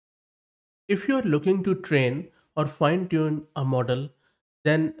If you are looking to train or fine tune a model,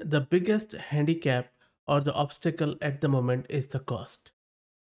 then the biggest handicap or the obstacle at the moment is the cost,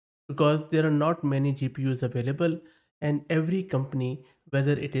 because there are not many GPUs available, and every company,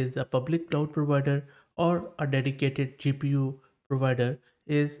 whether it is a public cloud provider or a dedicated GPU provider,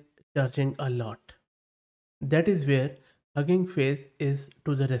 is charging a lot. That is where Hugging Face is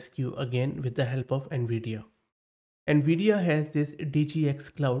to the rescue again with the help of NVIDIA. NVIDIA has this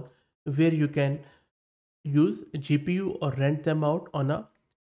DGX Cloud where you can use GPU or rent them out on a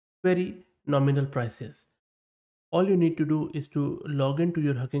very nominal prices. All you need to do is to log into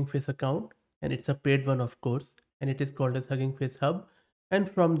your Hugging Face account, and it's a paid one, of course, and it is called as Hugging Face Hub. And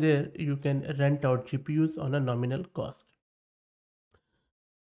from there, you can rent out GPUs on a nominal cost.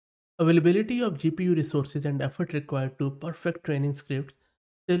 Availability of GPU resources and effort required to perfect training scripts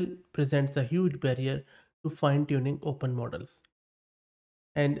still presents a huge barrier to fine tuning open models.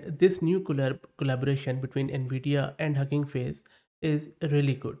 And this new collaboration between NVIDIA and Hugging Face is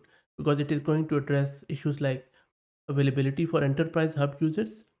really good because it is going to address issues like availability for enterprise hub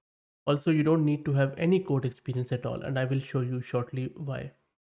users. Also, you don't need to have any code experience at all, and I will show you shortly why.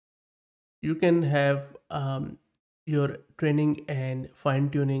 You can have your training and fine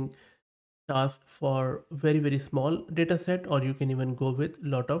tuning task for very small data set, or you can even go with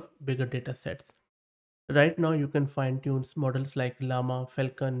lot of bigger data sets. Right now you can fine tune models like Llama,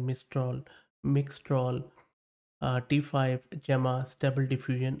 Falcon, Mixtral, T5, Gemma, Stable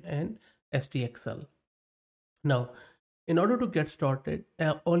Diffusion, and STXL. Now, in order to get started,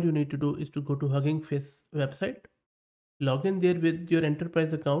 all you need to do is to go to Hugging Face website, log in there with your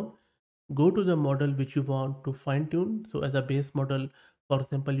enterprise account, go to the model which you want to fine tune. So as a base model, for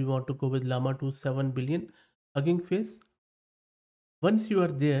example, you want to go with Llama to 7 billion Hugging Face. Once you are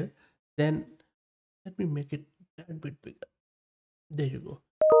there, then let me make it a bit bigger. There you go.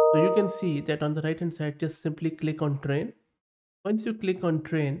 So you can see that on the right hand side, just simply click on train. Once you click on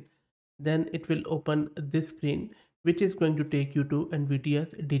train, then it will open this screen, which is going to take you to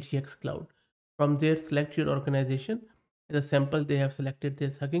NVIDIA's DGX Cloud. From there, select your organization. As a sample, they have selected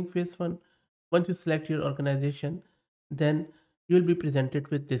this Hugging Face one. Once you select your organization, then you'll be presented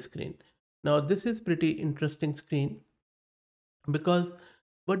with this screen. Now, this is pretty interesting screen because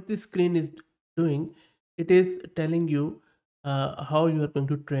what this screen is doing, it is telling you how you are going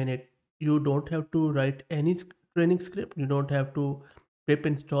to train it. You don't have to write any training script, you don't have to pip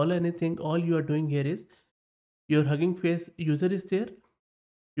install anything. All you are doing here is your Hugging Face user is there,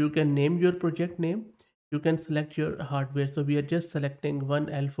 you can name your project name, you can select your hardware. So we are just selecting one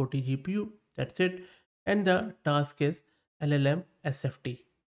L40 GPU, that's it, and the task is LLM SFT.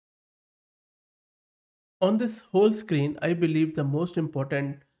 On this whole screen, I believe the most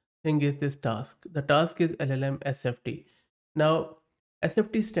important thing is this task. The task is LLM SFT. Now,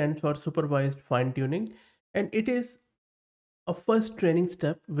 SFT stands for Supervised Fine Tuning, and it is a first training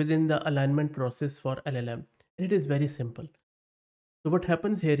step within the alignment process for LLM. And it is very simple. So, what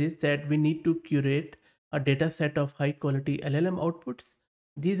happens here is that we need to curate a data set of high quality LLM outputs.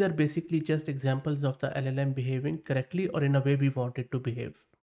 These are basically just examples of the LLM behaving correctly or in a way we want it to behave.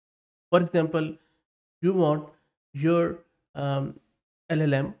 For example, you want your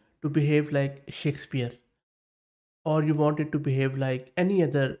LLM to behave like Shakespeare, or you want it to behave like any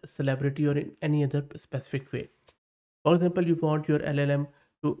other celebrity or in any other specific way. For example, you want your LLM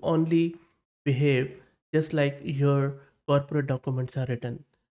to only behave just like your corporate documents are written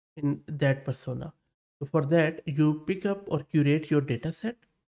in that persona. So for that, you pick up or curate your data set,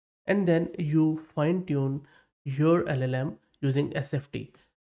 and then you fine tune your LLM using SFT.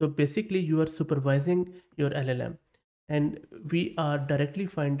 So basically, you are supervising your LLM, and we are directly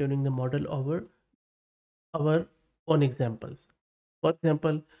fine tuning the model over our own examples. For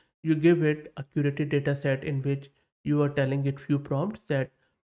example, you give it a curated data set in which you are telling it few prompts that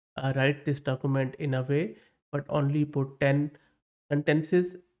write this document in a way, but only put 10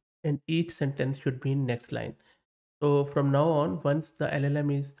 sentences, and each sentence should be in next line. So from now on, once the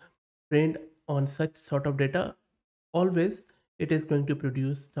LLM is trained on such sort of data, always it is going to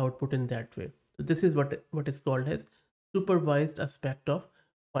produce the output in that way. So this is what is called as supervised aspect of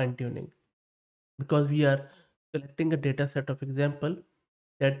fine tuning, because we are collecting a data set of example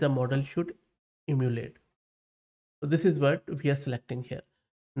that the model should emulate. So this is what we are selecting here.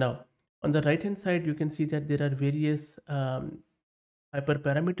 Now, on the right hand side, you can see that there are various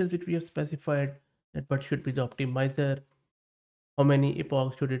hyperparameters which we have specified, that what should be the optimizer, how many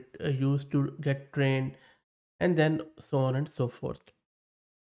epochs should it use to get trained, and then so on and so forth.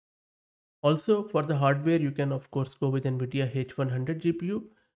 Also, for the hardware, you can of course go with NVIDIA H100 GPU,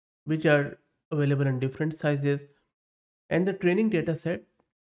 which are available in different sizes. And the training data set,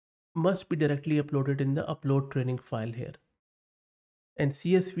 must be directly uploaded in the upload training file here. And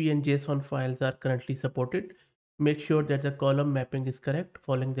CSV and JSON files are currently supported. Make sure that the column mapping is correct,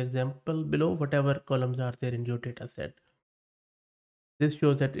 following the example below, whatever columns are there in your data set. This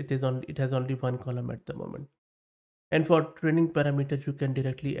shows that it has only one column at the moment. And for training parameters, you can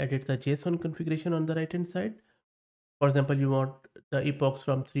directly edit the JSON configuration on the right hand side. For example, you want the epochs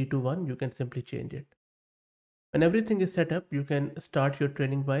from 3 to 1, you can simply change it. When everything is set up, you can start your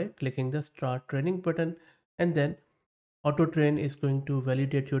training by clicking the start training button, and then auto train is going to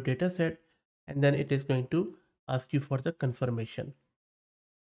validate your data set, and then it is going to ask you for the confirmation.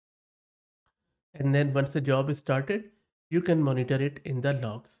 And then once the job is started, you can monitor it in the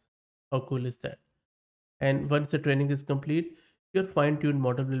logs. How cool is that? And once the training is complete, your fine-tuned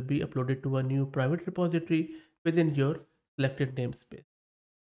model will be uploaded to a new private repository within your selected namespace.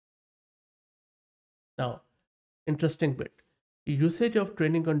 Now, interesting bit. Usage of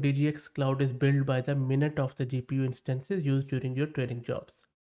training on DGX Cloud is billed by the minute of the GPU instances used during your training jobs.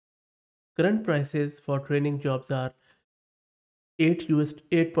 Current prices for training jobs are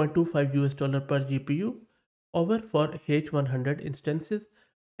 8.25 US dollar per GPU over for H100 instances,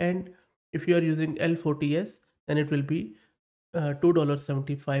 and if you are using L40S, then it will be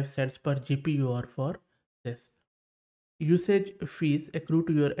 $2.75 per GPU hour for this. Usage fees accrue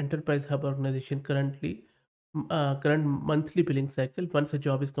to your enterprise hub organization current monthly billing cycle. Once a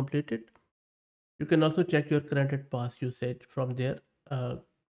job is completed, you can also check your current and past usage from their uh,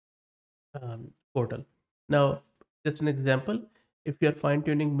 portal. Now, just an example, if you are fine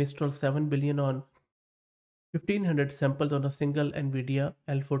tuning Mistral 7 billion on 1500 samples on a single NVIDIA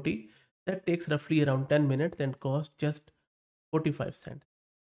L40, that takes roughly around 10 minutes and costs just 45 cents.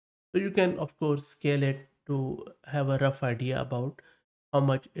 So you can, of course, scale it to have a rough idea about how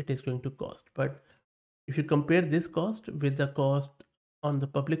much it is going to cost. But if you compare this cost with the cost on the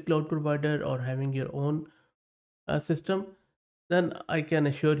public cloud provider or having your own system, then I can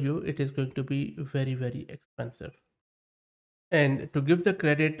assure you it is going to be very, very expensive. And to give the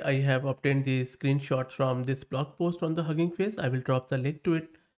credit, I have obtained these screenshots from this blog post on the Hugging Face. I will drop the link to it.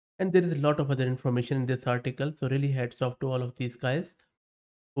 And there is a lot of other information in this article. So really hats off to all of these guys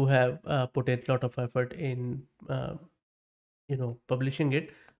who have put a lot of effort in publishing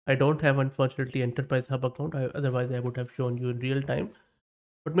it. I don't have, unfortunately, Enterprise Hub account. Otherwise I would have shown you in real time.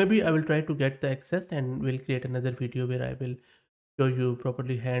 But maybe I will try to get the access and we'll create another video where I will show you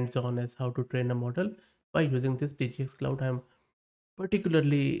properly hands-on as how to train a model by using this DGX Cloud. I'm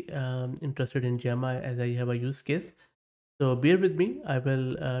particularly interested in Gemma as I have a use case. So bear with me. I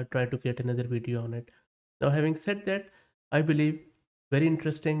will try to create another video on it. Now, having said that, I believe very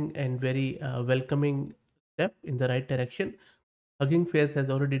interesting and very welcoming step in the right direction. Hugging Face has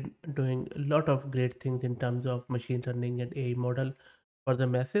already doing a lot of great things in terms of machine learning and AI model for the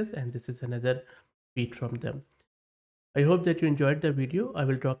masses, and this is another feat from them. I hope that you enjoyed the video. I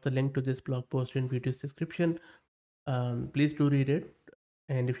will drop the link to this blog post in video's description. Please do read it.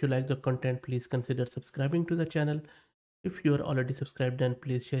 And if you like the content, please consider subscribing to the channel. If you are already subscribed, then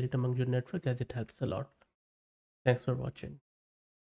please share it among your network as it helps a lot. Thanks for watching.